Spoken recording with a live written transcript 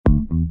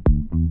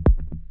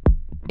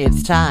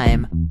It's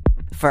time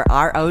for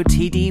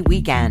ROTD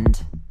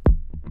Weekend.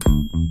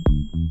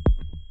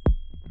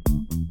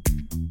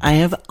 I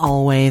have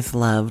always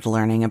loved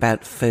learning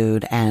about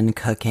food and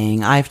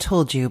cooking. I've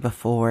told you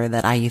before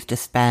that I used to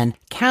spend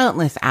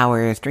countless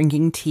hours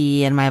drinking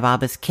tea in my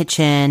Baba's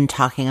kitchen,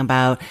 talking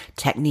about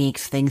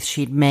techniques, things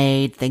she'd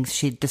made, things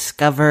she'd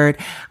discovered.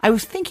 I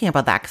was thinking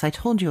about that because I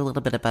told you a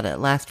little bit about it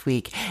last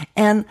week.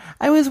 And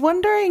I was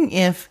wondering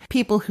if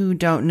people who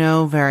don't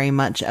know very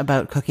much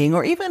about cooking,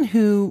 or even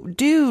who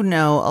do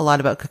know a lot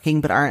about cooking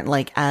but aren't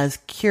like as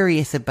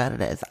curious about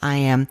it as I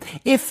am,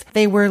 if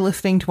they were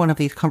listening to one of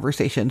these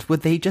conversations,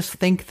 would they just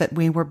think that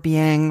we were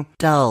being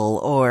dull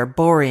or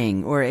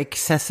boring or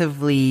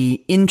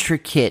excessively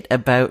intricate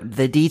about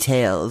the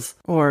details?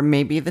 Or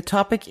maybe the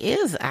topic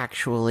is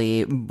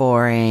actually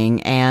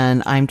boring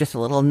and I'm just a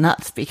little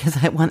nuts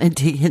because I want to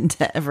dig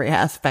into every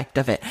aspect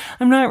of it.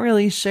 I'm not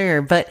really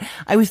sure, but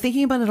I was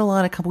thinking about it a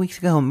lot a couple weeks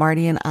ago.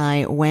 Marty and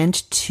I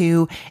went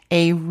to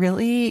a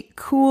really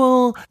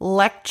cool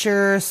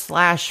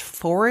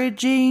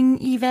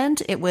lecture/foraging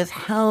event. It was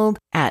held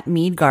at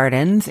Mead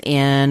Gardens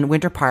in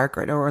Winter Park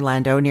or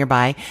Orlando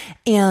nearby.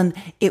 And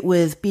it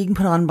was being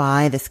put on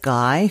by this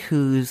guy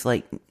whose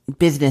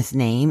business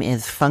name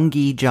is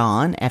Fungi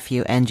John,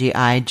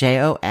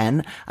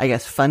 Fungijon. I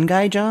guess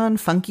Fungi John,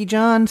 Funky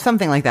John,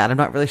 something like that. I'm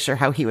not really sure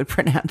how he would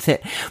pronounce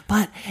it,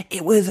 but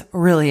it was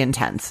really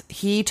intense.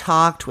 He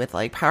talked with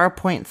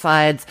PowerPoint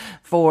slides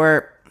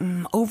for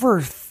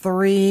over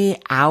 3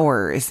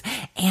 hours.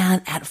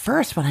 And at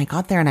first, when I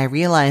got there and I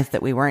realized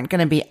that we weren't going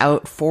to be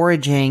out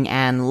foraging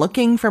and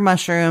looking for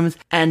mushrooms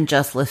and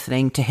just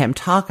listening to him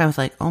talk, I was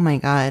like, oh my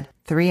God,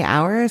 3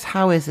 hours?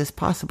 How is this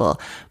possible?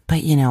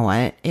 But you know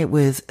what? It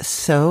was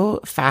so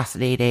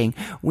fascinating.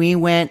 We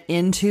went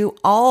into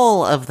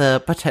all of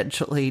the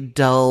potentially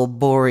dull,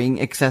 boring,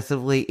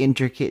 excessively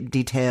intricate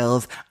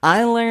details.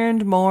 I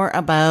learned more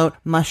about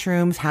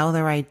mushrooms, how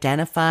they're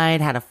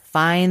identified, how to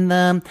find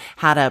them,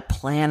 how to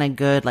plan a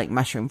good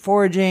mushroom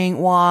foraging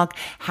walk,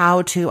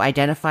 how to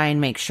identify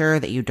and make sure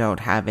that you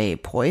don't have a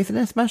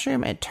poisonous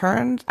mushroom. It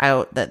turns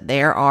out that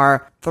there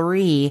are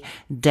 3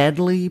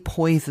 deadly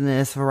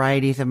poisonous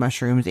varieties of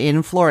mushrooms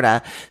in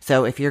Florida.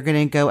 So if you're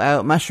going to go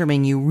out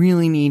mushrooming, you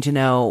really need to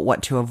know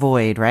what to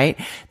avoid, right?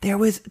 There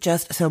was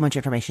just so much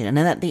information. And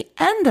then at the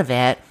end of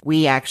it,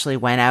 we actually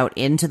went out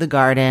into the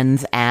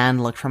gardens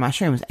and looked for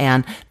mushrooms.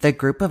 And the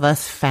group of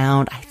us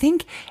found, I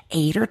think,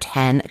 8 or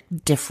 10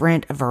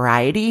 different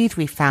varieties.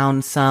 We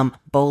found some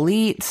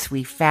boletes.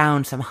 We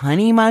found some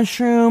honey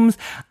mushrooms.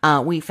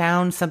 We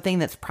found something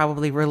that's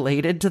probably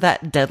related to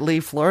that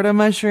deadly Florida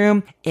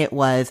mushroom. It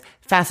was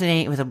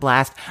fascinating. It was a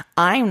blast.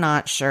 I'm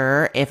not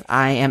sure if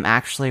I am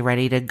actually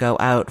ready to go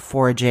out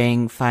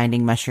foraging,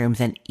 finding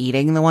mushrooms and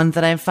eating the ones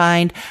that I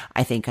find.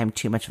 I think I'm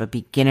too much of a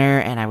beginner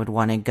and I would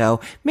want to go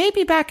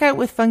maybe back out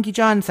with Funky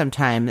John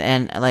sometime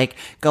and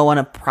go on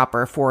a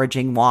proper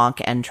foraging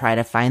walk and try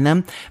to find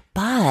them.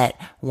 But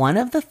one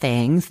of the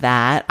things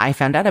that I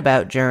found out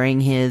about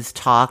during his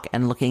talk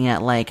and looking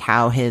at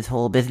how his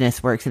whole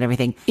business works and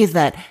everything is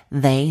that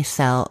they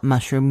sell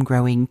mushroom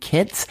growing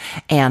kits.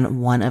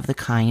 And one of the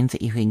kinds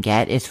that you can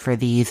get is for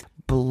these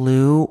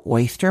blue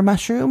oyster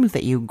mushrooms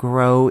that you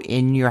grow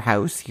in your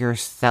house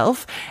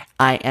yourself.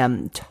 I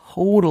am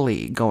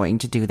totally going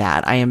to do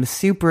that. I am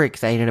super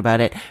excited about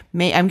it.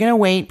 I'm going to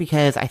wait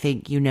because I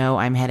think,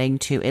 I'm heading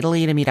to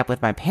Italy to meet up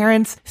with my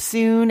parents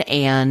soon.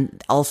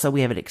 And also we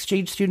have an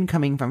exchange student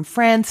coming from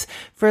France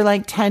for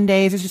 10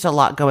 days. There's just a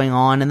lot going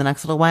on in the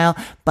next little while.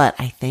 But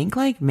I think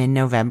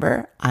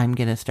mid-November, I'm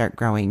going to start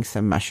growing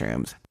some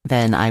mushrooms.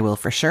 Then I will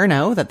for sure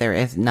know that there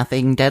is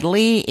nothing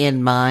deadly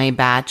in my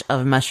batch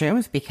of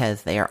mushrooms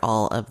because they are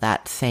all of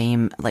that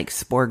same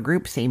spore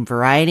group, same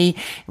variety.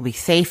 It'll be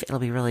safe. It'll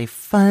be really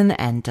fun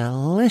and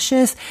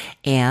delicious.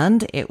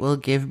 And it will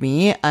give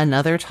me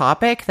another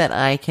topic that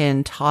I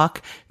can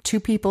talk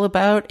to people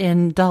about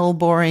in dull,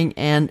 boring,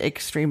 and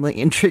extremely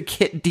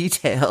intricate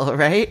detail,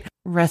 right?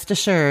 Rest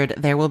assured,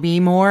 there will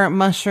be more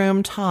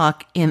mushroom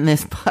talk in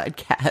this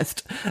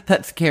podcast.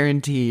 That's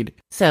guaranteed.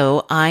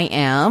 So I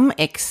am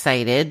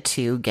excited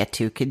to get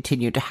to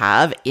continue to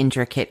have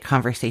intricate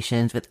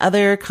conversations with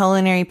other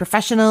culinary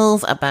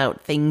professionals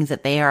about things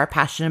that they are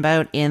passionate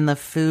about in the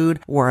food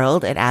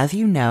world. And as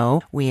you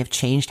know, we have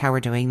changed how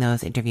we're doing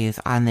those interviews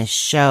on this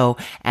show.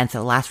 And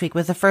so last week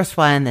was the first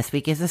one. This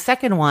week is the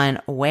second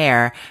one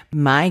where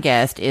my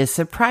guest is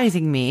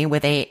surprising me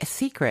with a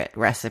secret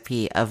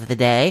recipe of the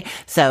day.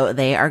 So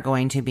they are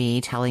going to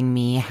be telling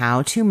me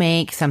how to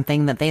make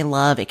something that they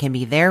love. It can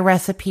be their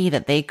recipe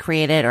that they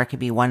created, or it could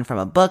be one from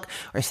a book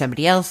or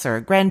somebody else or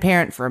a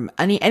grandparent from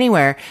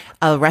anywhere,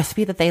 a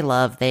recipe that they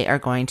love. They are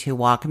going to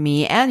walk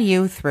me and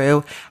you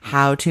through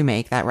how to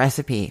make that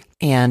recipe.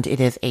 And it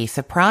is a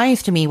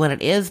surprise to me what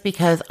it is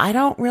because I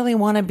don't really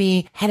want to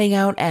be heading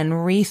out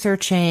and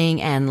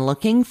researching and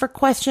looking for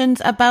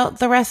questions about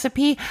the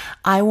recipe.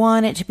 I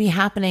want it to be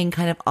happening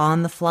kind of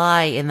on the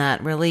fly in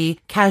that really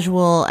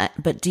casual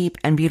but deep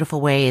and beautiful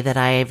way that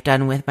I've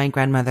done with my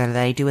grandmother,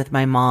 that I do with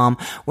my mom,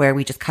 where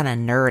we just kind of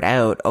nerd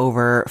out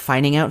over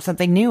finding out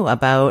something new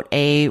about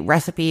a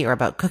recipe or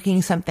about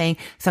cooking something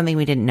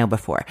we didn't know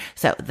before.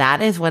 So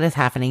that is what is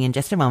happening in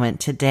just a moment.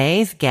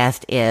 Today's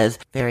guest is a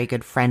very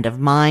good friend of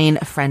mine,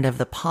 a friend of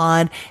the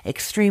pod,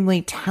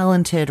 extremely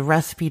talented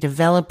recipe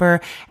developer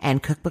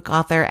and cookbook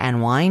author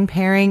and wine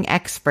pairing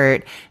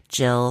expert,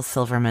 Jill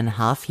Silverman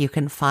Hough. You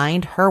can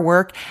find her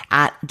work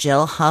at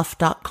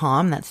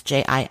jillhough.com. That's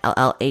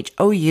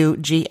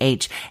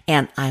JILLHOUGH.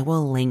 And I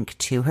will link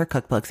to her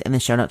cookbooks in the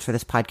show notes for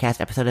this podcast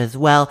episode as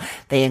well.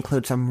 They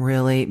include some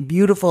really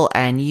beautiful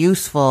and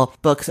useful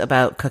books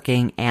about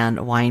cooking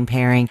and wine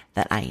pairing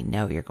that I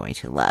know you're going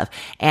to love.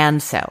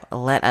 And so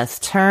let us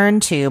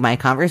turn to my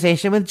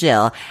conversation with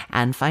Jill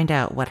and find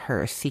out what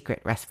her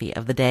secret recipe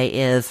of the day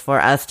is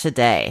for us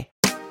today.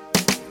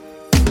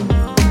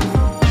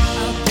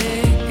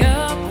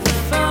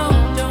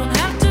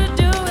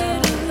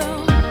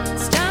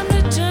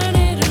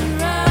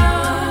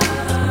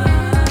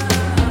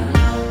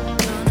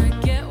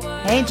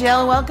 Hey,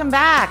 Jill, welcome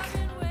back.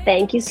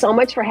 Thank you so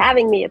much for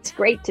having me. It's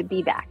great to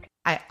be back.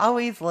 I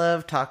always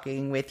love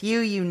talking with you.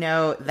 You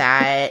know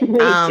that. Me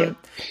too.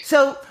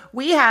 So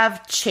we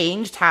have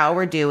changed how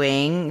we're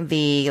doing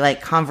the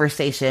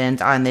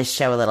conversations on this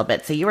show a little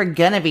bit. So you were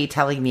going to be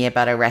telling me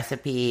about a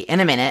recipe in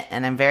a minute,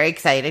 and I'm very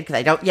excited because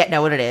I don't yet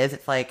know what it is.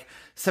 It's like,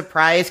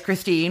 surprise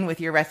Christine with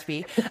your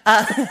recipe.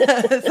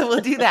 So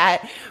we'll do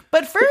that.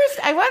 But first,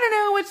 I want to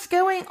know what's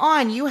going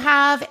on. You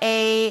have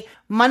a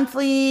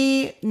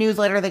monthly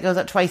newsletter that goes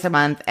out twice a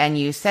month, and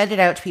you send it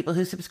out to people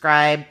who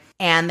subscribe,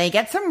 and they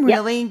get some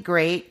really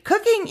great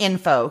cooking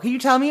info. Can you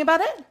tell me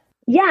about it?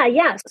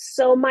 Yeah.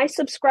 So my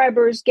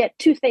subscribers get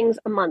two things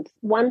a month.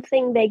 One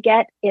thing they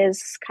get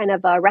is kind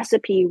of a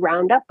recipe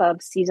roundup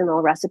of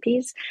seasonal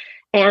recipes.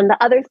 And the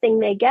other thing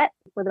they get,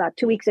 with about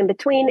 2 weeks in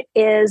between,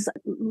 is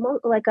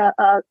like a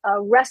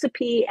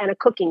recipe and a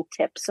cooking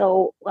tip.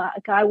 So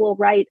I will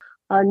write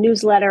a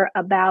newsletter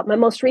about, my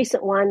most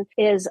recent one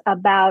is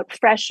about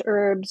fresh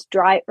herbs,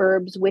 dry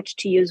herbs, which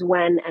to use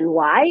when and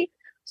why.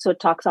 So it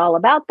talks all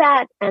about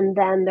that. And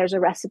then there's a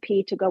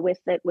recipe to go with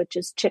it, which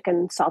is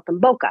chicken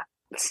saltimbocca,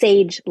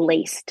 sage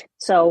laced.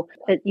 So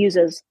it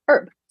uses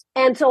herb.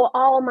 And so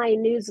all my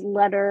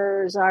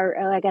newsletters are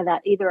like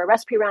that, either a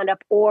recipe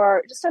roundup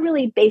or just a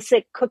really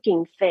basic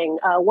cooking thing.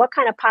 What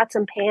kind of pots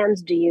and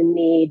pans do you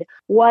need?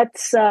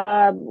 What's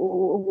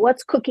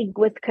cooking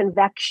with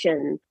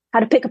convection? How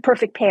to pick a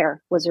perfect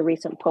pear was a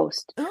recent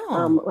post.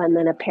 And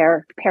then a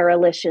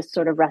pearlicious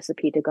sort of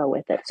recipe to go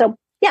with it. So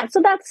yeah,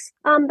 so that's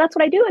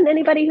what I do. And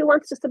anybody who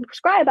wants to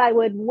subscribe, I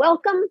would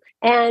welcome.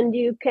 And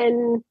you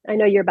can, I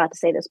know you're about to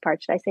say this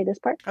part. Should I say this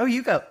part? Oh,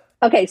 you go.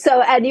 Okay,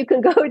 so and you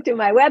can go to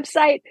my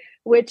website,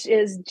 which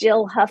is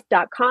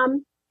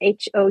jillhough.com,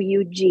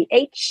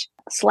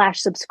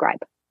 HOUGH/subscribe.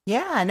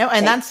 Yeah, no,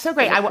 and that's so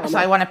great. So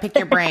I want to pick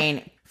your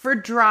brain for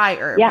dry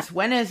herbs. Yeah.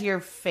 When is your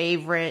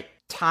favorite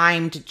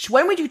time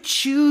when would you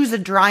choose a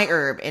dry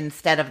herb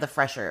instead of the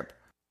fresh herb?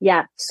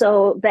 Yeah,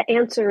 so the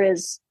answer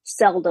is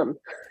seldom.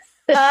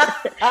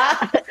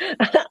 I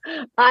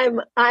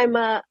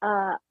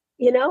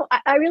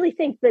really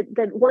think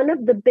that one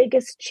of the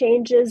biggest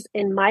changes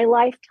in my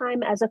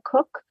lifetime as a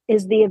cook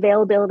is the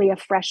availability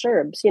of fresh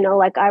herbs.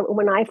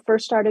 When I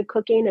first started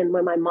cooking and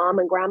when my mom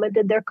and grandma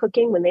did their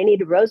cooking, when they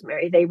needed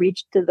rosemary, they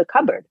reached to the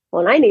cupboard.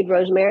 When I need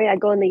rosemary, I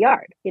go in the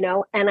yard,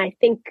 and I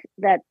think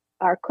that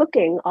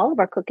all of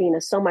our cooking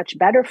is so much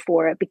better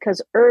for it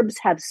because herbs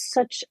have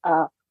such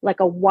a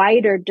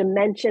wider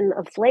dimension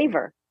of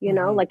flavor.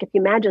 Like if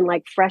you imagine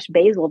like fresh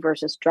basil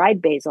versus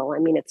dried basil, I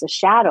mean, it's a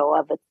shadow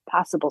of its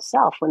possible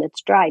self when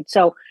it's dried.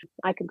 So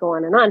I could go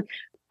on and on.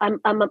 I'm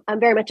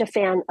very much a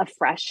fan of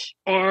fresh.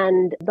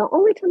 And the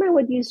only time I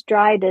would use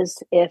dried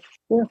is if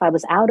I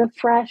was out of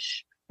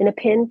fresh in a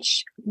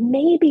pinch,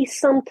 maybe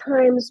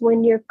sometimes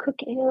when you're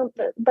cooking,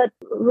 but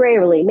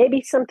rarely.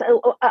 Maybe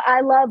sometimes.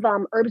 I love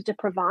herbes de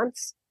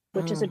Provence,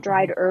 which is a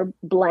dried herb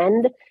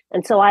blend.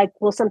 And so I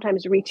will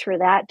sometimes reach for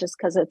that just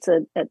because it's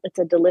a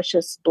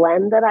delicious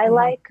blend that I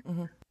like.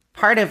 Mm-hmm.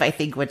 Part of, I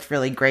think, what's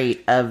really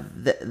great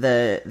of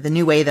the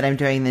new way that I'm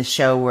doing this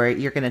show where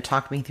you're going to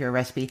talk me through a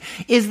recipe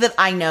is that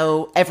I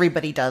know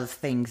everybody does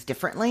things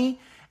differently.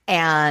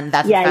 And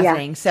that's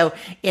fascinating. Yeah. So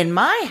in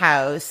my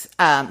house,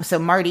 so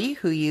Marty,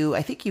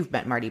 I think you've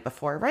met Marty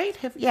before, right?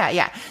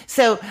 Yeah.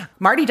 So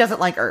Marty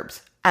doesn't like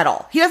herbs at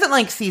all. He doesn't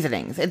like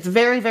seasonings. It's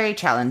very, very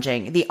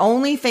challenging. The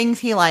only things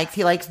he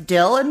likes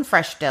dill and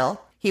fresh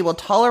dill. He will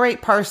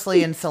tolerate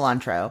parsley and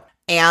cilantro.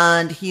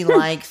 And he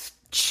likes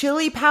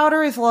chili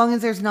powder as long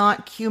as there's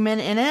not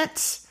cumin in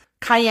it,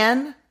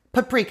 cayenne,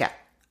 paprika,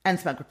 and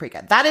smoked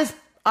paprika. That is,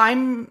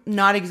 I'm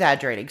not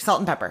exaggerating, salt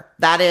and pepper.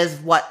 That is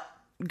what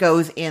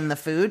goes in the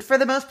food for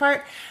the most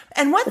part.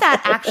 And what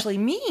that actually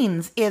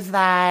means is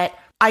that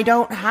I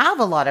don't have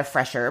a lot of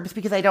fresh herbs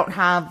because I don't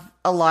have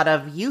a lot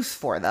of use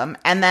for them.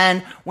 And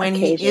then when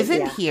he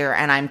isn't here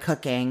and I'm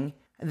cooking,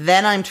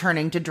 then I'm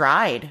turning to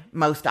dried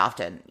most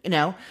often,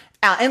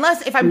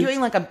 unless if I'm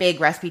doing like a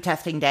big recipe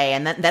testing day,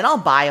 and then I'll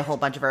buy a whole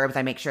bunch of herbs.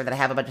 I make sure that I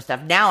have a bunch of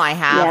stuff. Now I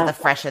have the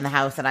fresh in the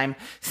house and I'm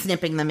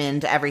snipping them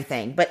into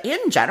everything. But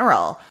in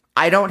general,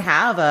 I don't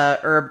have a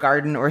herb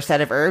garden or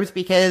set of herbs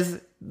because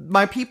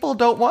my people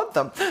don't want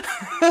them.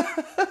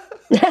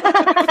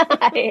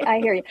 I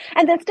hear you.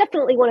 And that's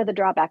definitely one of the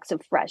drawbacks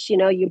of fresh.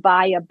 You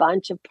buy a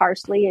bunch of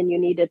parsley and you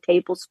need a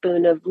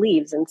tablespoon of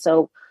leaves. And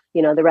so,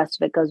 the rest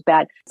of it goes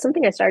bad.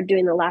 Something I started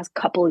doing the last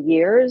couple of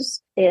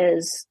years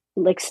is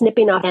like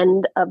snipping off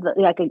end of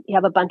you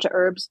have a bunch of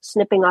herbs,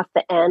 snipping off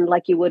the end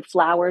like you would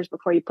flowers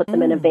before you put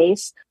them in a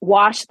vase.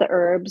 Wash the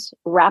herbs,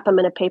 wrap them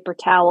in a paper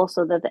towel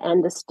so that the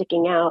end is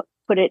sticking out.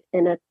 Put it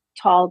in a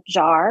tall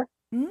jar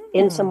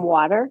in some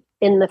water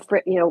in the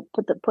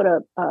put a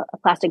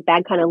plastic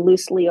bag kind of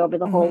loosely over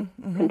the whole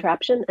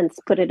contraption and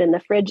put it in the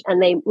fridge, and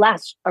they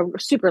last a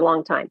super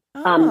long time.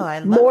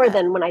 More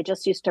than when I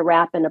just used to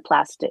wrap in a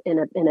plastic in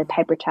a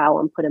paper towel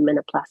and put them in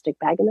a plastic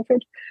bag in the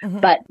fridge.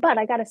 But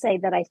I got to say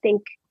that I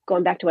think,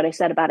 going back to what I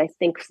said about, I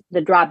think the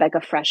drawback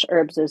of fresh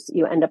herbs is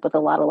you end up with a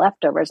lot of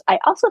leftovers. I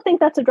also think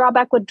that's a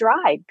drawback with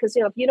dried, because,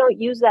 if you don't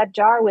use that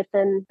jar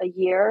within a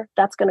year,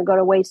 that's going to go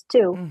to waste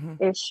too,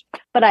 ish.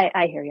 But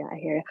I hear you.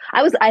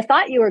 I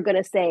thought you were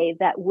going to say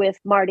that with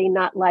Marty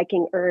not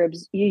liking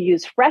herbs, you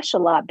use fresh a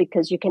lot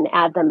because you can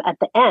add them at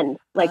the end,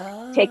 like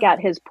take out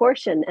his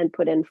portion and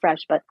put in fresh.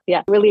 But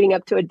yeah, we're leading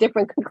up to a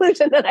different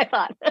conclusion than I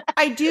thought.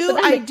 I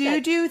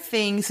do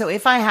things. So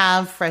if I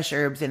have fresh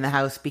herbs in the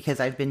house because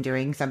I've been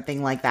doing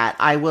something like that,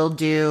 I will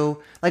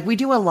do, like, we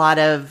do a lot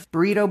of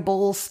burrito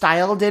bowl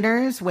style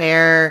dinners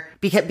where,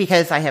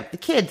 because I have the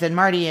kids and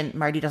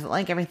Marty doesn't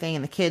like everything,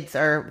 and the kids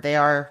they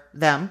are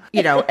them,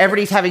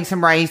 everybody's having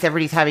some rice,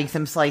 everybody's having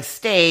some sliced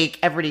steak,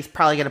 everybody's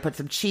probably going to put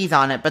some cheese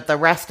on it, but the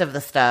rest of the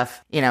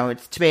stuff,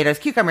 it's tomatoes,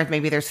 cucumbers,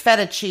 maybe there's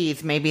feta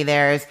cheese, maybe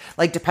there's,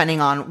 like, depending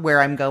on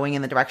where I'm going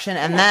in the direction.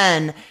 And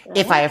then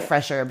if I have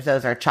fresh herbs,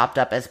 those are chopped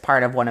up as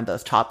part of one of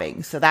those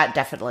toppings. So that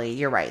definitely,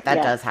 you're right,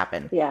 that does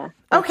happen. Yeah.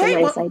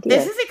 Okay, well,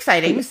 this is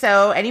exciting.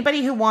 So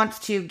anybody who wants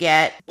to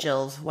get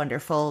Jill's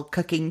wonderful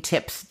cooking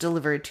tips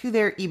delivered to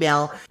their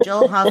email,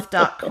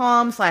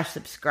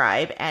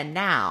 jillhough.com/subscribe. And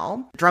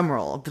now, drum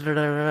roll. Jill,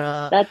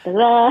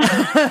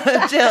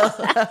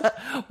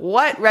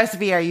 what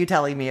recipe are you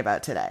telling me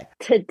about today?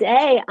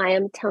 Today, I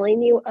am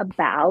telling you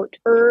about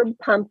herb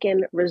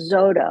pumpkin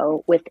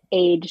risotto with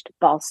aged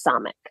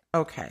balsamic.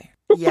 Okay.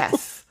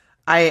 Yes.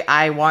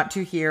 I want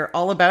to hear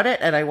all about it,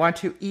 and I want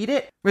to eat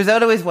it.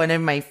 Risotto is one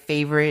of my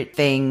favorite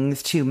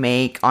things to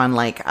make on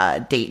like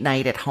a date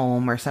night at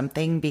home or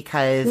something,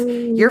 because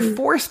you're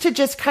forced to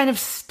just kind of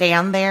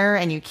stand there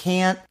and you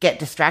can't get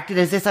distracted.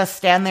 Is this a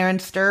stand there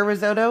and stir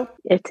risotto?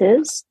 It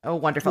is. Oh,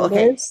 wonderful.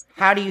 Okay.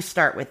 How do you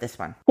start with this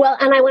one? Well,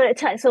 and I want to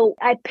tell you, so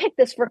I picked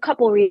this for a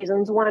couple of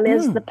reasons. One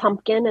is the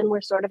pumpkin, and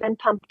we're sort of in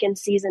pumpkin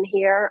season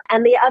here.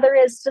 And the other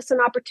is just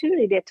an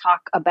opportunity to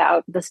talk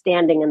about the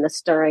standing and the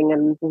stirring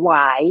and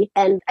why.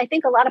 And I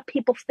think a lot of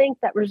people think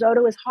that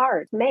risotto is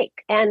hard to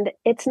make. And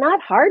it's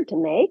not hard to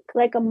make.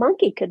 Like, a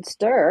monkey could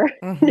stir.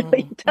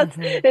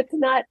 It's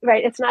not,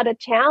 right. It's not a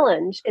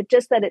challenge. It's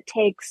just that it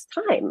takes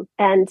time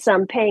and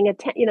some paying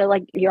attention,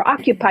 like you're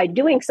occupied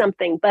doing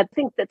something. But I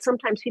think that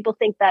sometimes people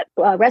think that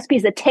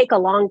recipes that take a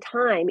long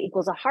time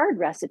equals a hard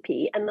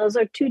recipe. And those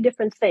are two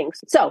different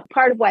things. So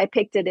part of why I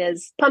picked it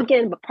is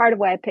pumpkin, but part of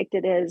why I picked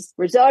it is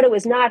risotto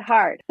is not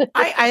hard.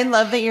 I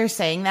love that you're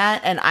saying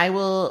that. And I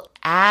will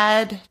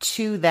add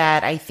to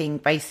that, I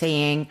think, by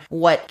saying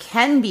what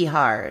can be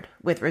hard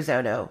with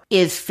risotto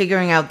is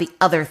figuring out the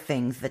other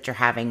things that you're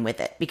having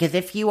with it. Because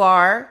if you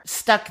are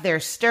stuck there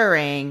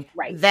stirring,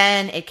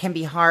 then it can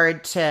be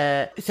hard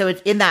to, so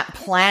it's in that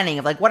planning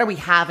of like, what are we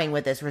having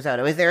with this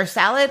risotto? Is there a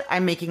salad?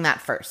 I'm making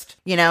that first.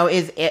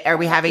 Are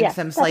we having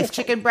some sliced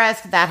chicken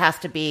breast? That has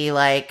to be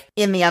like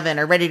in the oven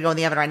or ready to go in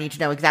the oven, or I need to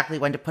know exactly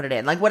when to put it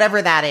in. Like,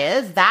 whatever that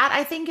is, that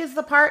I think is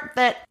the part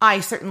that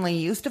I certainly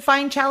used to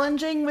find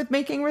challenging with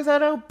making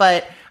risotto,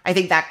 but I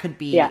think that could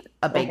be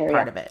a big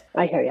part of it.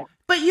 I hear you.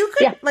 But you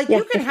could,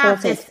 you can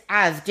have this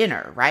as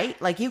dinner,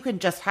 right? Like, you could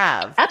just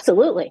have.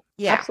 Absolutely.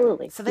 Yeah.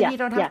 Absolutely. So then you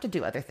don't have to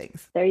do other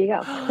things. There you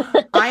go.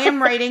 I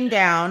am writing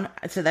down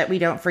so that we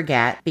don't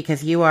forget,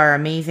 because you are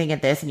amazing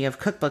at this and you have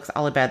cookbooks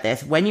all about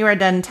this. When you are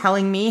done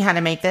telling me how to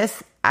make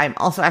this, I'm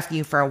also asking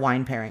you for a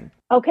wine pairing.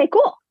 Okay,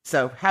 cool.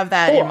 So have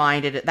that in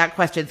mind. That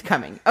question's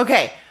coming.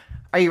 Okay.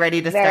 Are you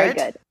ready to start? Very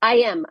good. I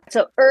am.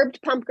 So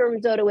herbed pumpkin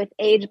risotto with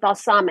aged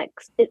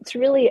balsamics. It's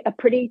really a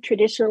pretty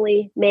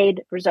traditionally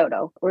made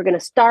risotto. We're going to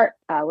start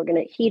We're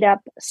going to heat up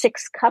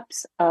 6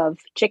 cups of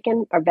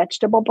chicken or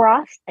vegetable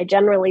broth. I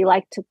generally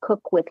like to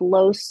cook with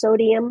low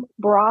sodium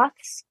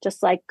broths,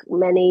 just like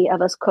many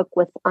of us cook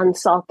with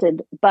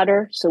unsalted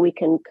butter, so we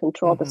can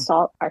control the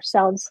salt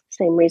ourselves.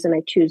 Same reason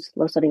I choose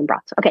low sodium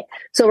broths. Okay,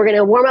 so we're going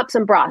to warm up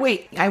some broth.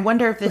 Wait, I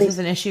wonder if this is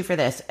an issue for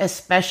this,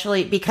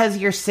 especially because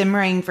you're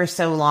simmering for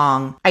so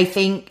long. I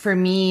think for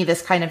me,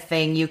 this kind of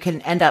thing, you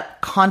can end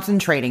up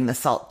concentrating the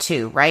salt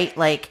too, right?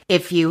 Like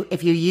if you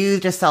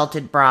used a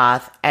salted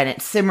broth and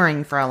it's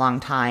simmering for a long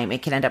time,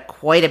 it can end up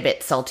quite a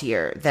bit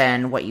saltier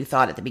than what you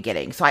thought at the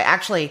beginning. So I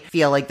actually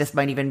feel like this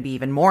might even be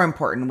even more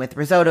important with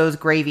risottos,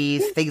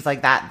 gravies, things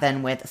like that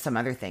than with some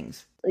other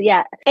things.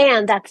 Yeah.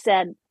 And that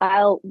said,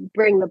 I'll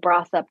bring the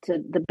broth up to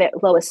the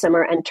lowest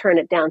simmer and turn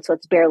it down so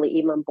it's barely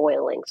even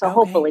boiling. So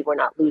hopefully we're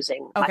not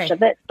losing much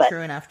of it. But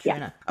true enough.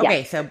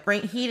 Okay, so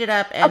heat it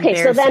up and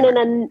so then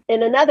simmer.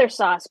 in another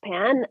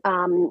saucepan,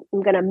 I'm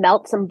going to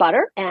melt some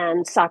butter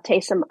and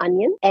saute some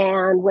onion.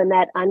 And when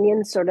that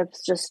onion sort of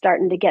just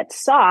starting to get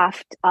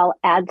soft, I'll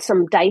add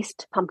some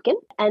diced pumpkin.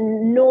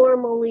 And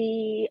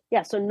normally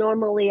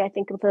I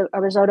think with a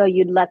risotto,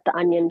 you'd let the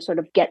onion sort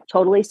of get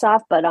totally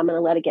soft, but I'm going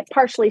to let it get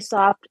partially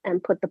soft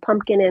and put the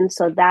pumpkin in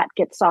so that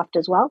gets soft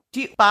as well. Do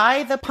you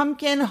buy the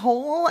pumpkin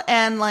whole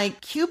and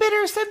like cube it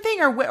or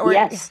something? Or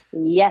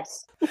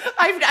Yes.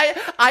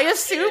 I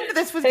assumed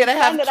this was going to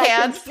have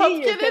canned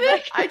pumpkin in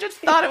it. I just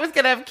thought it was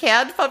going to have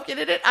canned pumpkin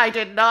in it. I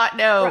did not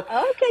know.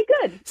 Okay,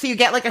 good. So you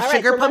get like a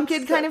sugar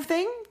pumpkin kind of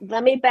thing?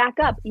 Let me back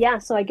up. Yeah,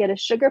 so I get a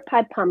sugar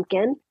pie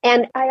pumpkin.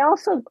 And I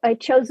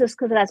chose this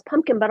because it has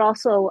pumpkin, but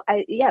also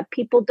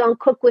people don't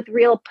cook with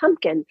real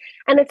pumpkin.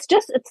 And it's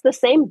the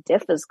same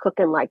diff as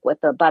cooking like with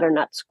a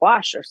butternut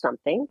squash or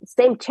something.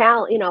 Same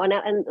challenge,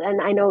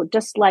 and I know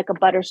just like a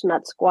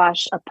butternut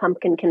squash, a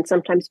pumpkin can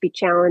sometimes be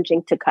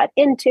challenging to cut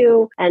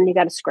into, and you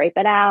got to scrape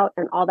it out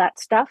and all that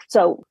stuff.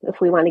 So if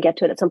we want to get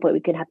to it at some point,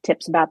 we could have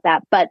tips about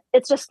that. But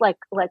it's just like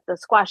the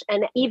squash.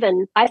 And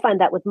even I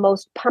find that with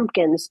most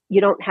pumpkins,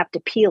 you don't have to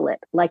peel it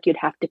like you'd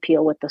have to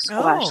peel with the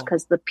squash,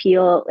 because the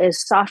peel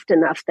is soft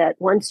enough that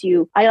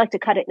I like to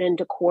cut it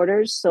into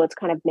quarters so it's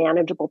kind of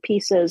manageable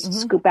pieces,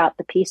 scoop out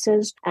the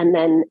pieces and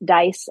then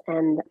dice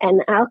and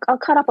I'll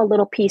cut up a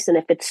little piece. And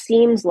if it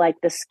seems like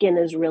the skin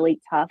is really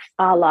tough,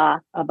 a la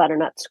a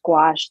butternut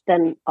squash,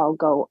 then I'll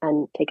go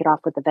and take it off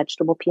with a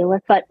vegetable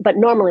peeler. But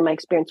normally my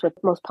experience with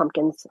most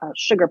pumpkins,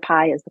 sugar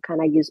pie is the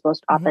kind I use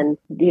most often.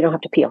 You don't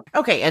have to peel.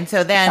 Okay. And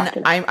so then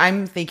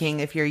I'm thinking,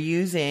 if you're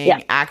using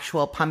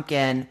actual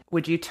pumpkin,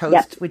 would you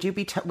toast, would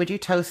you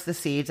toast the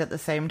seeds at the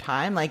same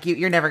time? Like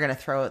you're never going to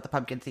throw out the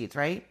pumpkin seeds,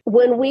 right?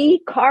 When we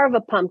carve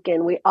a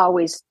pumpkin, we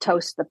always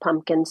toast the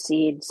pumpkin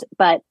seeds,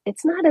 but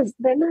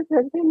they're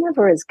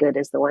never as good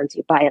as the ones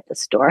you buy at the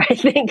store, I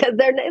think, because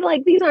they're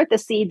like, these aren't the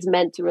seeds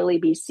meant to really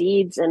be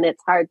seeds, and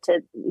it's hard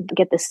to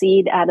get the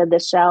seed out of the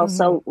shell.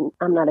 So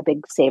I'm not a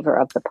big saver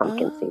of the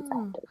pumpkin seeds.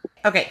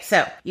 Okay,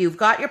 so you've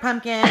got your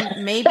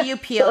pumpkin. Maybe you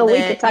peeled it.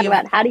 We could talk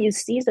about how do you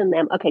season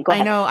them. Okay, go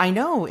ahead. I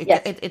know.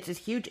 It's a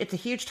huge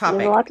topic.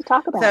 There's a lot to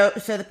talk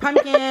about. So the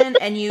pumpkin,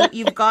 and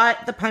you've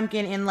got the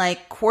pumpkin in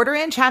like 1/4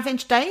 inch, 1/2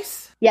 inch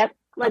dice. Yep.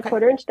 Like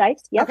 1/4 inch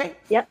dice. Yep. Okay.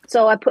 Yep.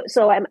 So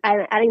I'm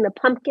adding the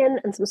pumpkin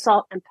and some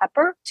salt and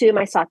pepper to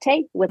my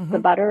saute with the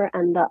butter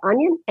and the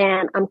onion.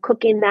 And I'm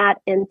cooking that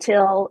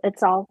until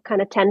it's all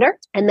kind of tender.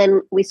 And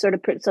then we sort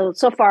of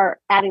so far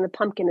adding the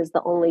pumpkin is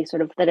the only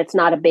sort of that it's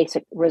not a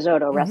basic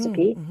risotto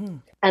recipe.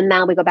 And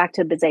now we go back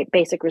to the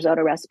basic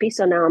risotto recipe.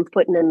 So now I'm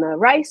putting in the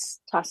rice,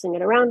 tossing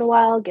it around a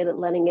while,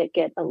 letting it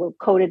get a little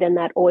coated in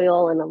that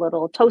oil and a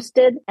little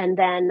toasted. And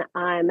then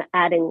I'm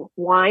adding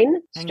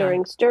wine,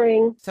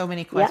 stirring. So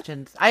many questions.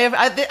 Yep.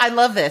 I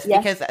love this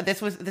because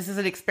this is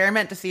an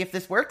experiment to see if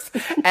this works.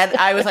 And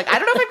I was like, I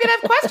don't know if I'm going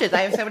to have questions.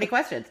 I have so many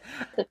questions.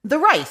 The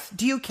rice,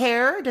 do you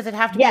care? Does it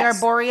have to be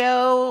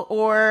arborio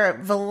or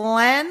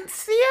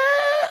Valencia?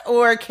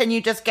 Or can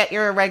you just get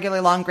your regular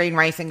long grain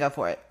rice and go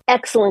for it?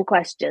 Excellent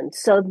question.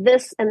 So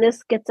this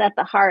gets at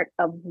the heart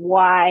of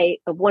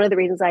one of the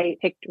reasons I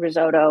picked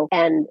risotto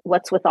and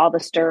what's with all the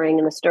stirring,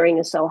 and the stirring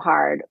is so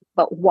hard,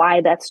 but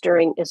why that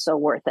stirring is so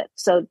worth it.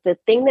 So the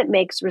thing that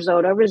makes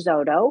risotto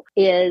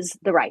is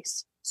the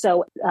rice.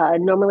 So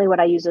normally what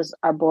I use is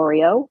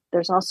arborio.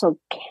 There's also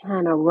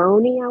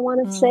cannaroni, I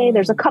want to say.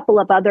 There's a couple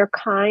of other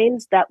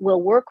kinds that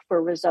will work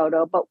for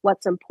risotto, but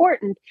what's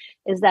important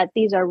is that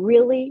these are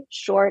really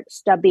short,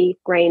 stubby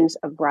grains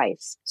of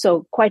rice.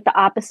 So quite the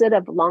opposite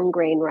of long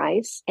grain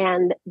rice.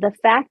 And the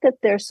fact that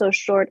they're so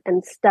short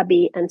and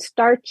stubby and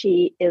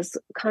starchy is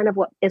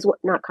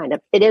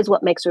it is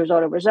what makes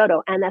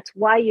risotto. And that's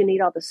why you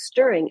need all the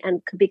stirring.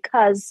 And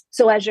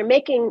so as you're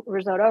making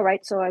risotto,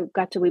 right? So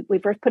we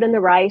first put in the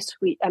rice,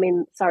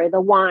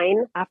 the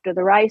wine. After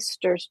the rice,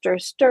 stir.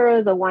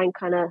 The wine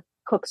kind of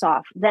cooks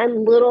off.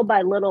 Then little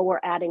by little,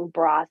 we're adding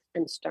broth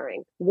and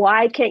stirring.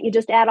 Why can't you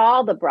just add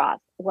all the broth?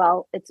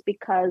 Well, it's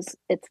because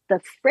it's the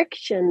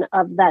friction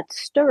of that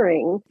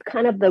stirring,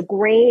 kind of the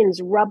grains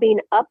rubbing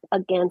up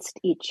against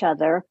each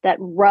other that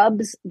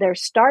rubs their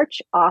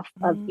starch off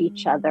of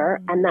each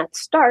other. And that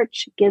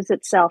starch gives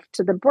itself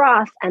to the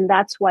broth. And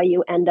that's why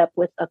you end up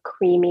with a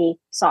creamy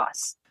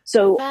sauce.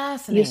 So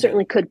you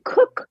certainly could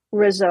cook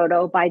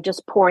risotto by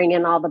just pouring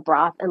in all the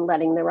broth and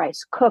letting the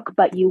rice cook,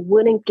 but you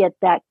wouldn't get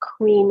that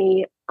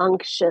creamy,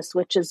 unctuous,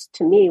 which is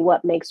to me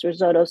what makes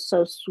risotto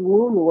so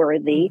swoon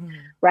worthy,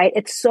 right?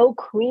 It's so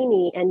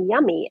creamy and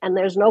yummy, and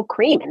there's no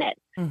cream in it.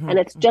 And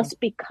it's just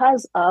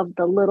because of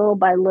the little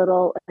by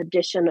little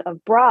addition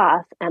of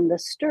broth and the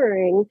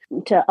stirring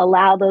to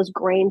allow those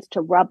grains to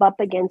rub up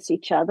against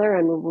each other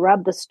and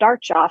rub the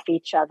starch off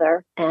each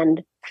other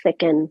and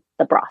thicken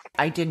the broth.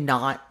 I did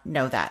not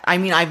know that. I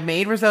mean, I've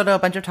made risotto a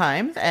bunch of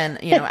times and,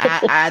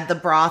 add the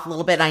broth a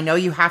little bit. I know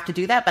you have to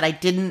do that, but I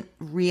didn't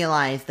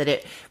realize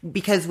that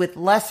because with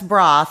less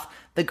broth,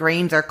 the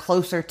grains are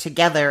closer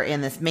together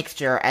in this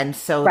mixture, and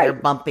so they're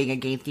bumping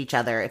against each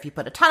other. If you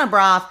put a ton of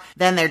broth,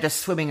 then they're just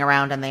swimming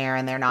around in there,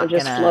 and they're not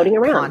going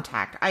to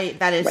contact.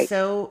 That is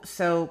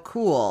so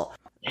cool.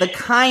 The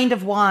kind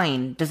of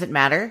wine, does it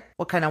matter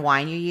what kind of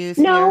wine you use?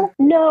 No.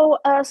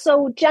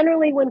 So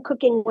generally when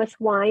cooking with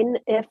wine,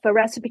 if a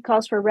recipe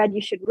calls for red,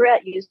 you should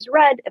use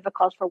red. If it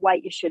calls for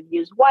white, you should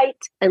use white,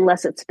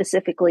 unless it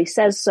specifically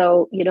says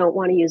so. You don't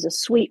want to use a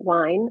sweet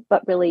wine,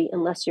 but really,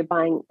 unless you're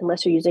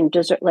using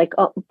dessert,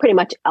 pretty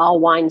much all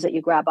wines that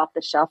you grab off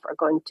the shelf are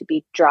going to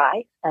be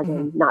dry, as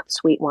in not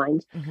sweet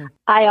wines.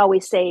 I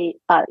always say,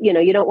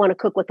 you don't want to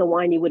cook with a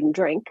wine you wouldn't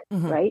drink,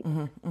 right?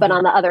 But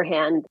on the other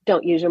hand,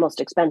 don't use your most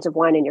expensive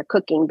wine in your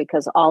cooking,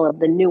 because all of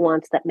the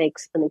nuance that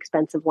makes an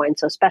expensive wine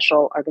so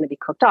special are going to be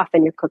cooked off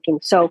in your cooking.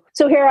 So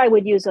here I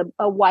would use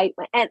a white,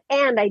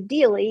 and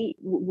ideally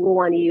we'll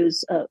want to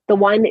use the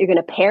wine that you're going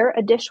to pair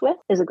a dish with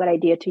is a good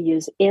idea to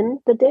use in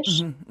the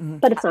dish,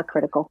 but it's not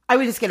critical. I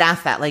would just get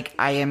asked that.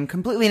 I am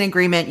completely in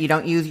agreement. You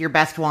don't use your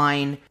best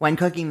wine when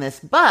cooking this,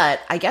 but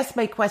I guess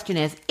my question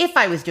is, if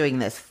I was doing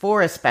this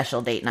for a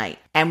special date night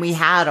and we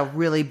had a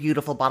really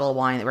beautiful bottle of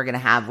wine that we're going to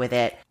have with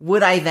it,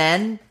 would I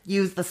then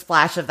use the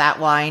splash of that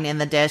wine in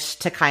the dish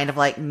to kind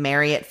of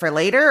marry it for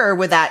later? Or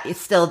would that is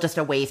still just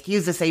a waste?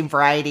 Use the same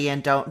variety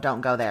and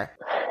don't go there.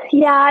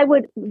 Yeah, I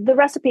would. The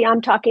recipe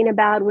I'm talking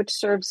about, which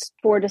serves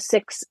 4 to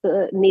 6,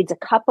 needs a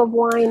cup of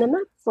wine, and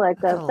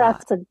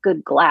that's a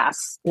good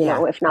glass,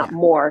 if not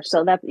more.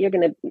 So that you're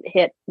going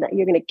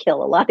to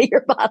kill a lot of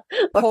your bottle,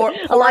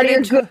 a lot of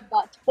your good,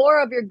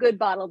 more of your good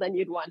bottle than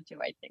you'd want to,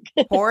 I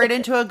think. Pour it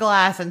into a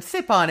glass and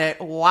sip on it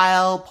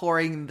while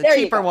pouring the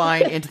cheaper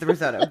wine into the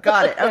risotto.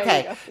 Got it.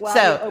 Okay. While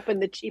you open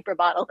the cheaper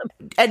bottle.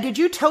 And did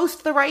you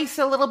toast the rice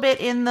a little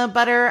bit in the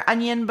butter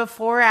onion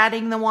before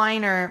adding the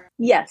wine, or?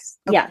 Yes.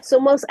 Okay. Yeah. So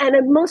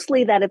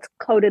mostly that it's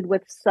coated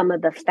with some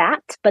of the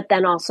fat, but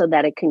then also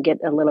that it can get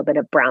a little bit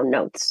of brown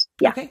notes.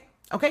 Yeah.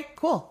 Okay,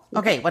 cool.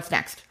 Okay, what's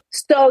next?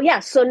 So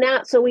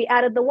we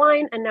added the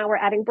wine, and now we're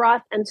adding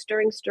broth and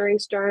stirring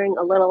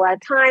a little at a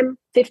time.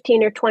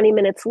 15 or 20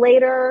 minutes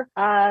later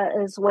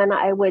is when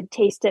I would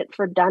taste it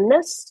for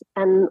doneness.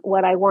 And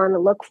what I want to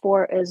look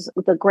for is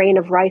the grain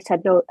of rice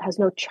has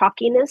no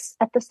chalkiness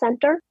at the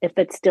center. If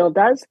it still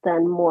does,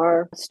 then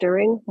more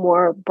stirring,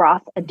 more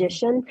broth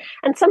addition.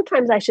 And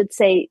sometimes I should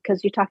say,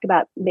 because you talked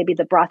about maybe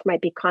the broth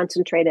might be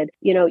concentrated,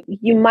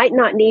 you might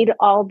not need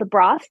all the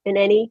broth in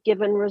any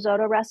given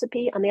risotto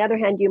recipe. On the other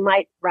hand, you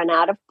might run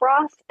out of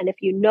broth. And if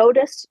you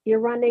notice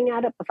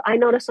if I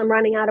notice I'm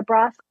running out of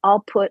broth, I'll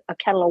put a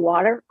kettle of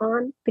water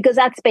on, because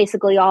that's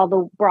basically all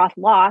the broth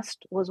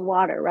lost was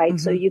water, right?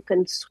 So you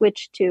can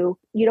switch to,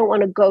 you don't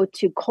want to go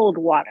to cold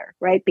water,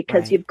 right?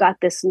 Because you've got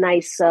this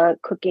nice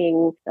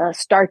cooking,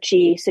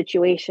 starchy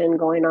situation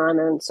going on.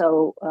 And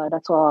so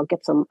that's why I'll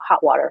get some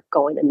hot water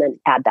going and then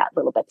add that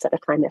little bits at a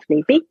time if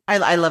need be.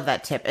 I love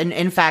that tip. And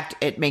in fact,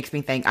 it makes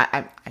me think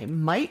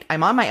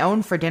I'm on my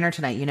own for dinner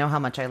tonight. You know how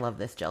much I love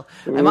this, Jill.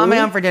 I'm on my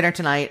own for dinner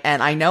tonight,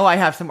 and I know I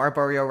have some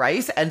arborio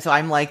rice. And so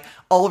I'm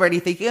already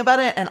thinking about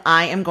it, and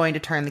I am going to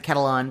turn the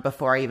kettle on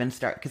before I even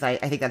start, because I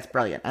think that's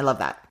brilliant. I love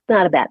that.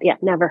 Not a bad,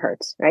 never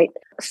hurts, right?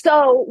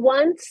 So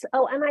and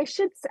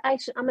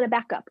I'm going to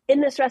back up.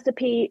 In this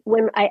recipe,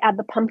 when I add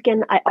the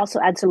pumpkin, I also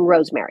add some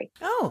rosemary.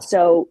 Oh.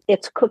 So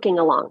it's cooking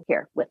along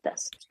here with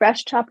this.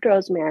 Fresh chopped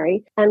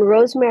rosemary. And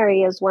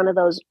rosemary is one of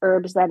those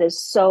herbs that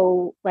is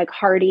so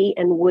hearty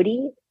and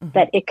woody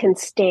that it can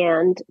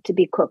stand to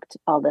be cooked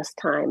all this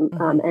time.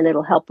 And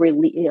it'll help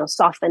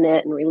soften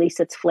it and release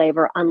its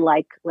flavor.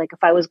 Unlike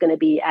if I was going to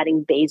be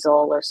adding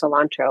basil or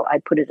cilantro,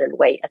 I'd put it in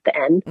way at the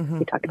end.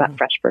 We talked about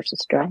fresh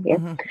versus dry.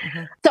 Yeah.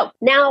 So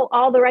now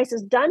all the rice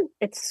is done.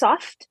 It's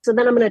soft. So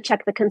then I'm going to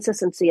check the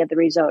consistency of the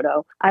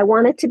risotto. I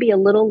want it to be a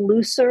little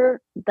looser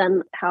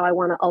than how I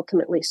want to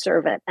ultimately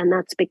serve it. And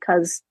that's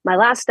because my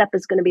last step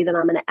is going to be that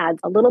I'm going to add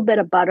a little bit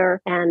of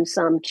butter and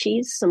some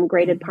cheese, some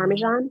grated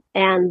Parmesan,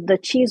 and the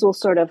cheese will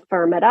sort of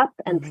firm it up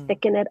and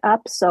thicken it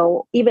up.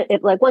 So even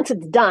if like once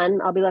it's done,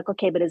 I'll be like,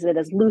 okay, but is it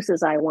as loose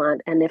as I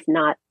want? And if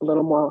not, a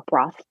little more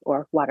broth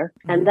or water.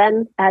 And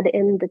then add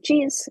in the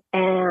cheese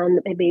and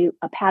maybe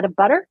a pat of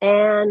butter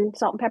and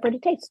salt and pepper to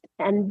taste.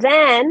 And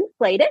then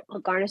plate it. I'll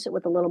garnish it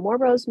with a little more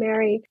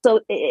rosemary.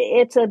 So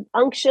it's an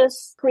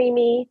unctuous,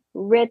 creamy,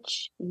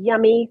 rich,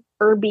 yummy,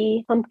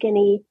 herby,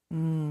 pumpkin-y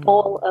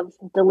bowl of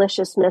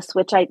deliciousness,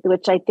 which I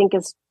think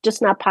is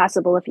just not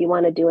possible if you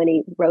want to do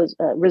any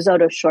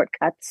risotto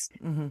shortcuts.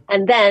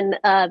 And then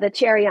the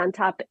cherry on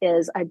top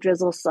is I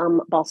drizzle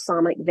some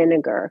balsamic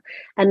vinegar.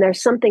 And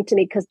there's something to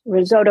me because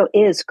risotto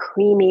is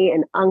creamy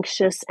and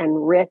unctuous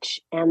and rich,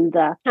 and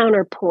the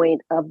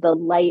counterpoint of the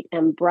light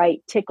and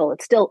bright tickle.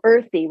 It's still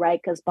earthy, right?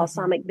 Because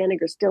balsamic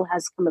vinegar still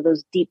has some of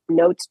those deep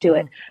notes to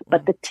it,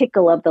 but the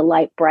tickle of the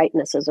light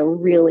brightness is a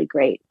really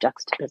great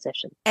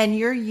juxtaposition. And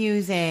you're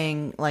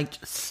using like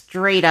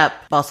straight up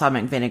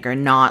balsamic vinegar,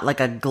 not like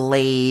a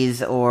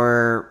glaze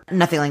or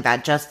nothing like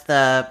that, just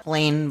the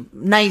plain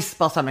nice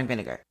balsamic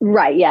vinegar.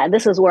 Right. Yeah.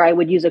 This is where I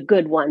would use a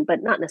good one,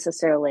 but not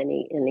necessarily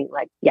any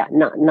like,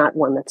 not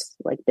one that's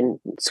like been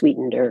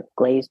sweetened or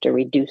glazed or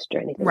reduced or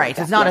anything. Right.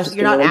 Like It's not that.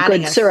 you're not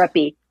adding good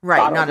syrupy.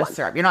 Right. Not a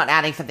syrup. You're not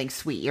adding something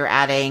sweet. You're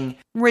adding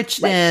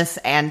richness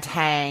and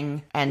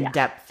tang and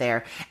depth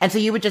there. And so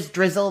you would just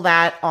drizzle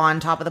that on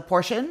top of the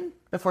portion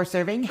before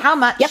serving? How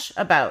much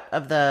about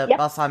of the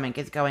balsamic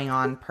is going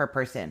on per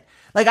person?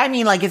 Like, I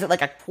mean, like, is it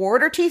like a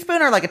quarter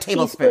teaspoon or like a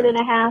tablespoon? Teaspoon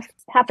and a half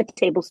a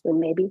tablespoon,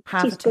 maybe.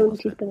 Teaspoon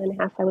and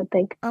a half, I would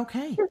think.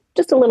 Okay.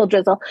 Just a little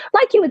drizzle.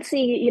 Like you would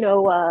see,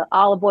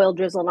 olive oil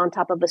drizzled on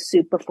top of a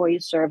soup before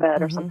you serve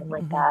it or something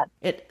like that.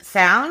 It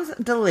sounds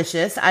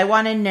delicious. I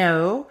want to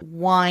know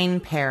wine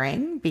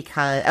pairing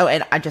because,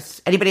 and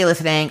anybody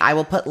listening, I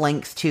will put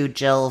links to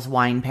Jill's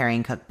wine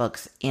pairing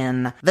cookbooks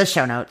in the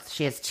show notes.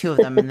 She has 2 of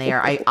them in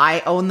there.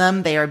 I own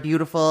them. They are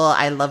beautiful.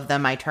 I love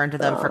them. I turn to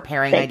them for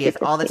pairing ideas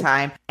all the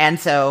time. And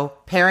so,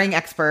 pairing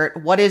expert,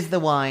 what is the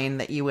wine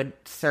that you would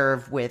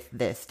serve with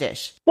this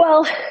dish?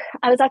 Well,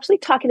 I was actually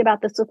talking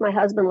about this with my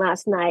husband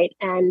last night,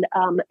 and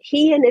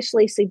he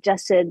initially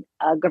suggested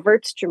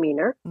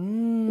Gewürztraminer,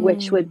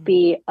 which would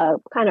be a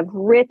kind of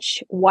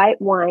rich white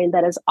wine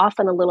that is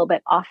often a little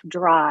bit off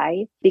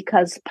dry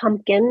because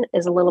pumpkin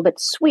is a little bit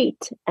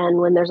sweet. And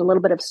when there's a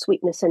little bit of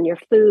sweetness in your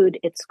food,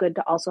 it's good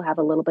to also have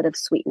a little bit of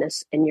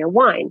sweetness in your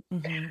wine.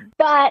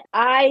 But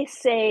I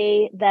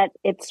say that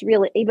it's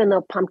really, even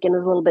though pumpkin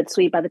is a little bit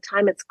sweet, by the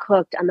time it's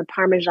cooked and the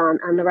Parmesan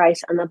and the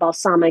rice and the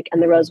balsamic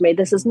and the rosemary,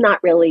 this is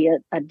not really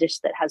a dish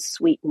that has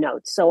sweet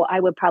notes. So I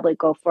would probably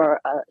go for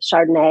a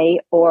Chardonnay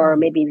or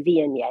maybe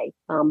Viognier,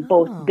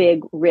 both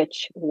big,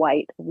 rich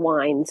white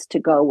wines to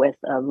go with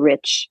a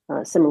rich,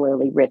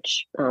 similarly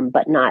rich,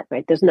 but not,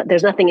 right?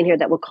 There's nothing in here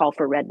that would call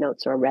for red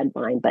notes or a red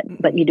wine,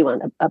 but you do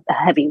want a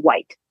heavy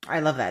white. I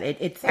love that.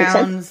 It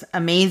sounds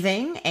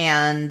amazing.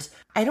 And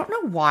I don't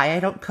know why I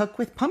don't cook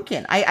with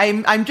pumpkin.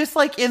 I'm just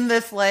like in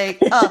this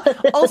like,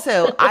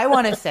 also I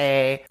want to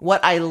say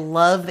what I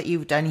love that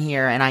you've done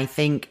here. And I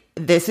think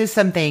this is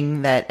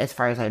something that, as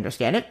far as I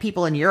understand it,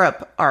 people in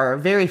Europe are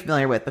very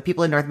familiar with, but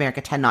people in North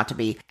America tend not to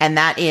be. And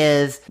that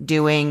is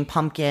doing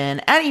pumpkin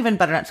and even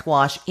butternut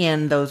squash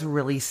in those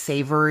really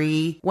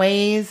savory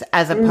ways,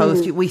 as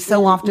opposed to, we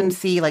so often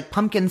see like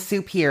pumpkin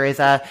soup here is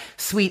a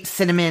sweet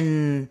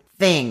cinnamon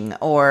thing,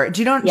 or do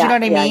you know what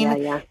I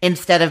mean? Yeah.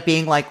 Instead of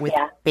being like with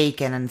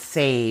bacon and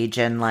sage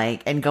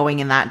and going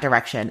in that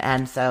direction.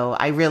 And so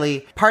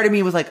part of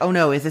me was like, oh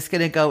no, is this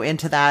going to go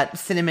into that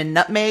cinnamon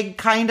nutmeg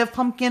kind of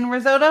pumpkin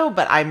risotto?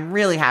 But I'm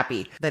really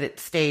happy that it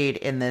stayed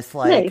in this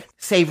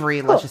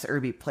savory, luscious,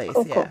 herby place.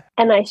 Cool.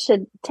 And I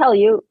should tell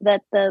you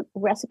that the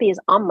recipe is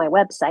on my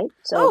website.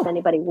 So if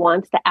anybody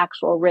wants the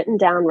actual written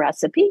down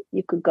recipe,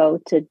 you could go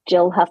to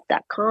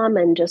jillhough.com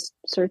and just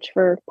search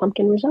for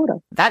pumpkin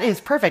risotto. That is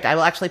perfect. I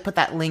will actually put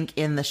that link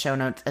in the show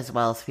notes as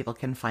well so people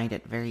can find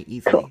it very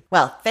easily. Cool.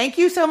 Well, thank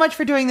you so much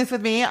for doing this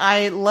with me.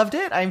 I loved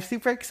it. I'm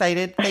super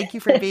excited. Thank you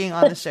for being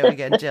on the show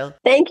again, Jill.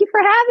 Thank you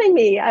for having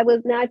me. I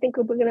think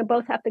we're going to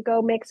both have to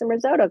go make some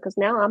risotto because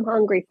now I'm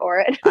hungry for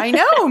it. I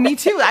know, me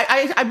too.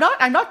 I'm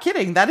not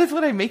kidding. That is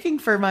what I'm making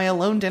for my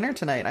alone dinner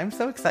tonight. I'm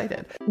so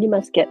excited. You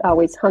must get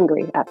always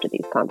hungry after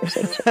these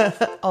conversations.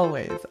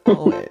 Always.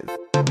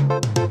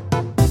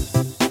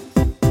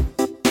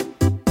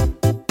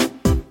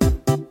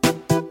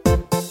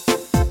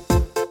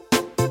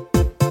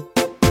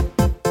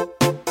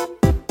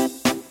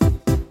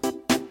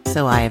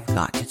 So I've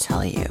got to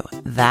tell you,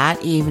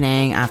 that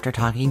evening after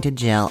talking to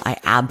Jill, I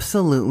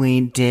absolutely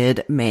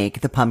did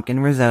make the pumpkin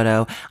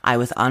risotto. I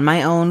was on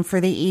my own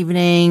for the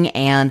evening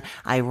and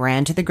I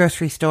ran to the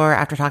grocery store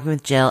after talking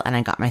with Jill and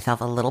I got myself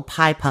a little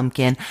pie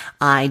pumpkin.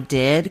 I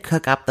did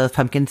cook up those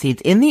pumpkin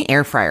seeds in the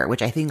air fryer,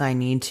 which I think I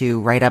need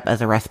to write up as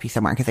a recipe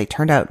somewhere because they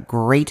turned out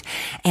great.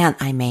 And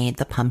I made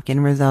the pumpkin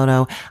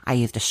risotto. I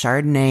used a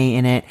Chardonnay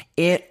in it.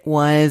 It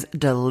was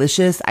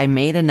delicious. I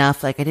made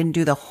enough. Like I didn't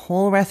do the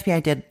whole recipe. I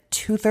did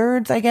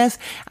 2/3, I guess.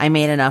 I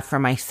made enough for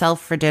myself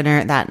for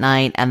dinner that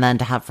night and then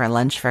to have for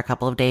lunch for a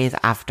couple of days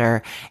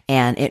after.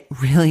 And it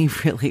really,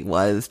 really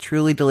was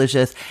truly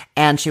delicious.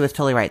 And she was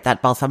totally right.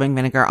 That balsamic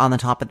vinegar on the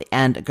top at the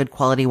end, a good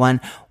quality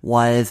one,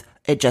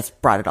 it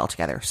just brought it all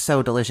together.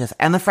 So delicious.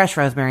 And the fresh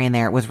rosemary in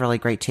there was really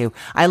great too.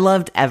 I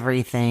loved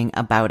everything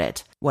about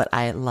it. What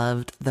I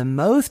loved the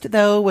most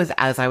though was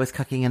as I was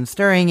cooking and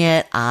stirring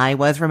it, I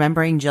was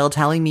remembering Jill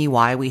telling me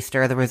why we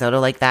stir the risotto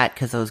like that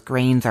because those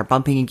grains are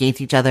bumping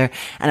against each other.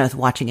 And I was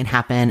watching it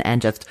happen and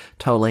just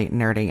totally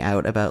nerding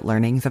out about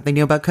learning something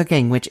new about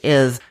cooking, which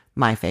is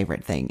my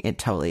favorite thing. It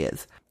totally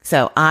is.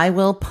 So I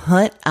will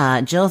put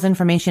Jill's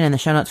information in the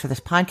show notes for this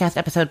podcast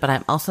episode, but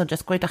I'm also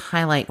just going to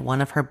highlight one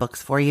of her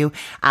books for you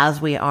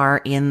as we are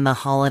in the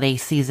holiday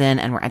season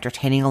and we're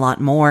entertaining a lot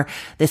more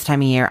this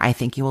time of year. I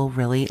think you will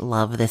really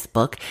love this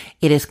book.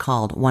 It is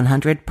called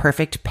 100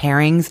 Perfect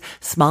Pairings,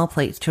 Small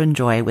Plates to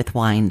Enjoy with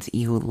Wines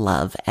You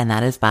Love. And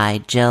that is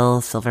by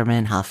Jill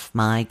Silverman Hough,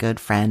 my good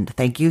friend.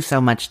 Thank you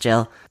so much,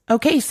 Jill.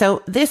 Okay,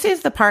 so this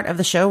is the part of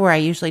the show where I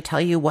usually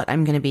tell you what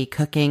I'm going to be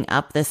cooking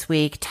up this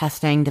week,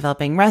 testing,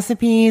 developing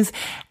recipes,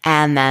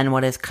 and then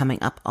what is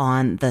coming up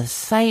on the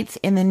sites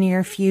in the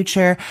near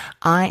future.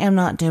 I am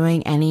not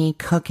doing any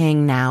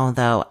cooking now,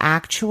 though.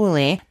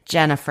 Actually,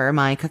 Jennifer,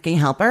 my cooking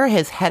helper,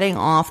 is heading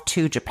off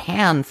to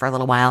Japan for a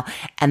little while,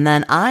 and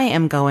then I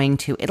am going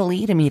to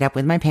Italy to meet up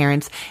with my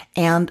parents,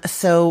 and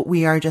so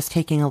we are just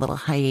taking a little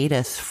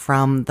hiatus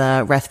from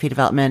the recipe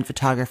development,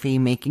 photography,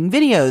 making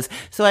videos.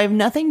 So I have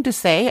nothing to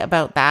say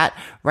about that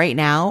right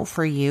now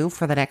for you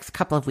for the next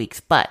couple of weeks,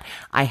 but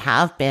I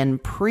have been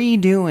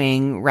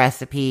pre-doing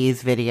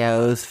recipes,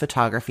 videos,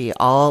 photography,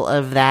 all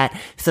of that,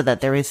 so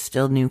that there is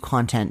still new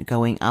content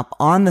going up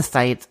on the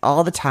sites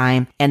all the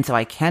time, and so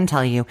I can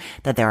tell you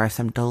that there are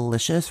some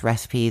delicious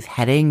recipes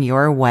heading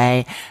your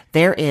way.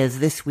 There is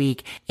this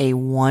week a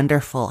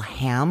wonderful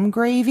ham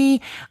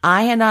gravy.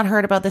 I had not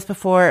heard about this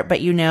before,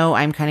 but you know,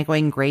 I'm kind of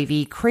going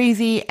gravy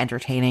crazy,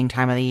 entertaining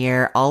time of the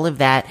year, all of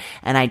that.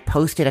 And I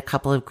posted a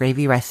couple of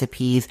gravy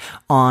recipes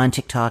on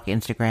TikTok,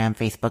 Instagram,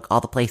 Facebook, all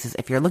the places.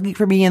 If you're looking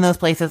for me in those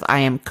places, I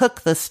am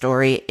Cook the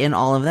Story in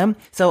all of them.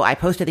 So I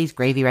posted these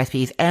gravy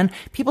recipes and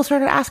people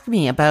started asking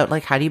me about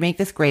like, how do you make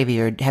this gravy?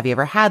 Or have you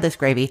ever had this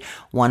gravy?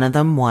 One of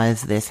them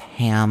was this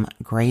ham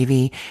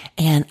gravy.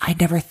 And I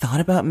never thought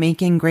about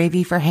making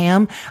gravy for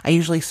ham. I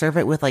usually serve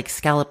it with like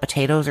scalloped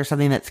potatoes or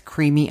something that's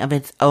creamy of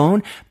its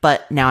own,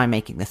 but now I'm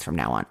making this from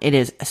now on. It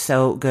is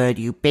so good.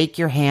 You bake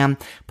your ham,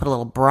 put a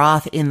little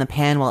broth in the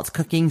pan while it's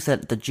cooking so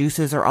that the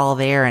juices are all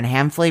there and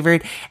ham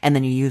flavored, and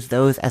then you use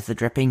those as the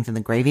drippings in the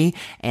gravy,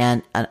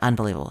 and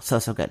unbelievable. So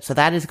good. So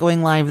that is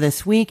going live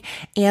this week.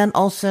 And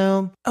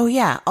also,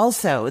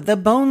 also the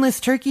boneless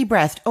turkey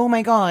breast. Oh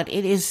my God.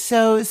 It is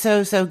so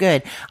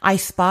good. I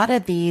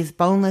spotted these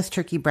boneless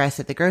turkey breasts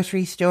at the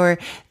grocery store.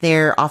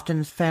 They're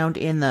often found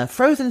in the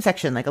frozen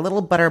section, like a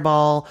little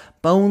butterball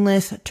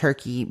boneless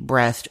turkey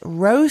breast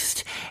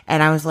roast.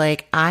 And I was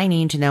like, I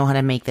need to know how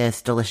to make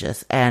this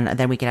delicious. And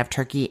then we can have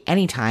turkey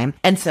anytime.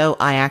 And so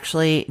I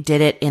actually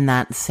did it in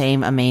that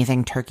same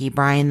amazing turkey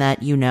brine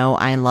that you know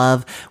I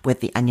love, with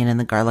the onion and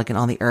the garlic and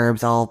all the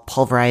herbs all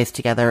pulverized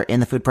together in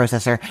the food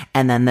processor.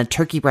 And then the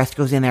turkey breast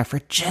goes in there for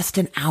just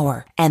an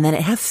hour. And then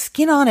it has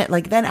skin on it.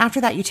 Like then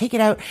after that, you take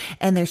it out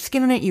and there's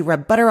skin on it. You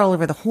rub butter all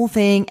over the whole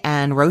thing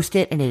and roast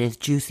it. And it is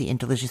juicy and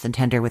delicious and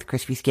tender with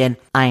crispy skin.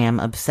 I am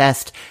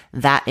obsessed.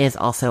 That is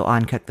also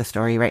on Cook the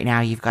Story right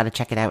now. You've got to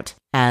check it out.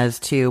 As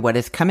to what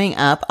is coming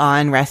up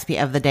on Recipe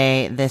of the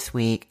Day this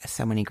week,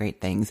 so many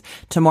great things.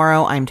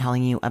 Tomorrow, I'm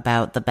telling you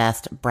about the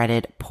best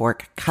breaded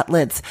pork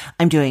cutlets.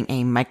 I'm doing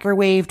a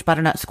microwaved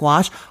butternut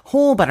squash,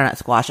 whole butternut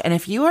squash. And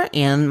if you are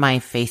in my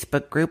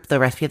Facebook group, the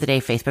Recipe of the Day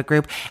Facebook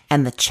group,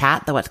 and the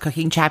chat, the What's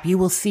Cooking chat, you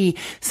will see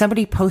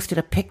somebody posted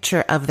a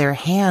picture of their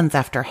hands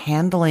after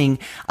handling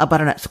a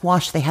butternut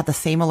squash. They had the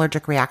same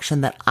allergic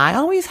reaction that I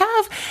always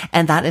have.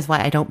 And that is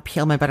why I don't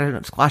peel my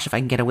butternut squash if I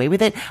can get away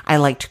with it. I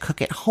like to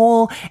cook it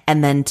whole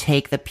and then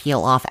take the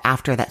peel off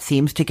after. That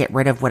seems to get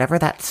rid of whatever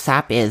that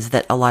sap is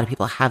that a lot of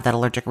people have that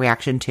allergic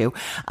reaction to.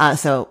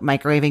 So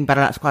microwaving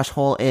butternut squash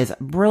whole is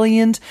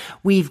brilliant.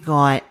 We've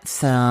got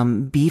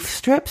some beef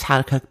strips, how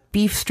to cook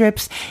beef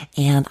strips,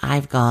 and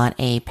I've got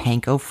a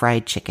panko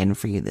fried chicken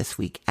for you this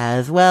week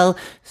as well.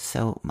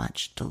 So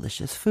much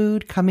delicious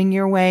food coming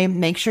your way.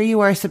 Make sure you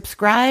are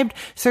subscribed.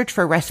 Search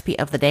for Recipe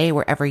of the Day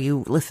wherever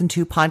you listen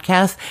to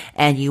podcasts,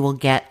 and you will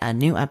get a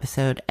new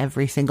episode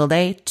every single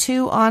day,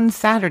 2 on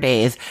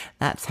Saturdays.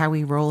 That's how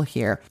we roll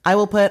here. I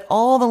will put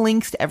all the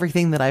links to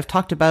everything that I've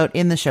talked about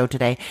in the show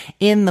today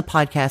in the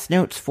podcast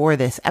notes for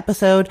this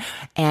episode.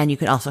 And you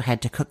can also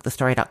head to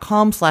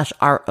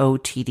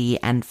cookthestory.com/ROTD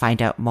and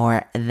find out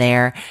more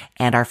there.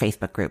 And our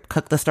Facebook group,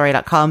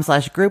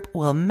 cookthestory.com/group,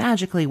 will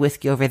magically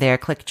whisk you over there.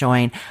 Click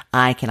join.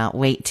 I cannot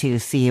wait to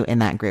see you in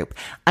that group.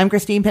 I'm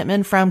Christine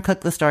Pittman from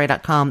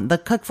cookthestory.com,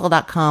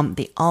 thecookful.com,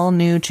 the all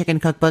new chicken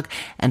cookbook.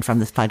 And from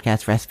this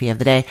podcast Recipe of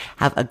the Day,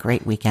 have a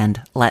great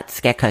weekend. Let's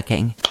get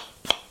cooking.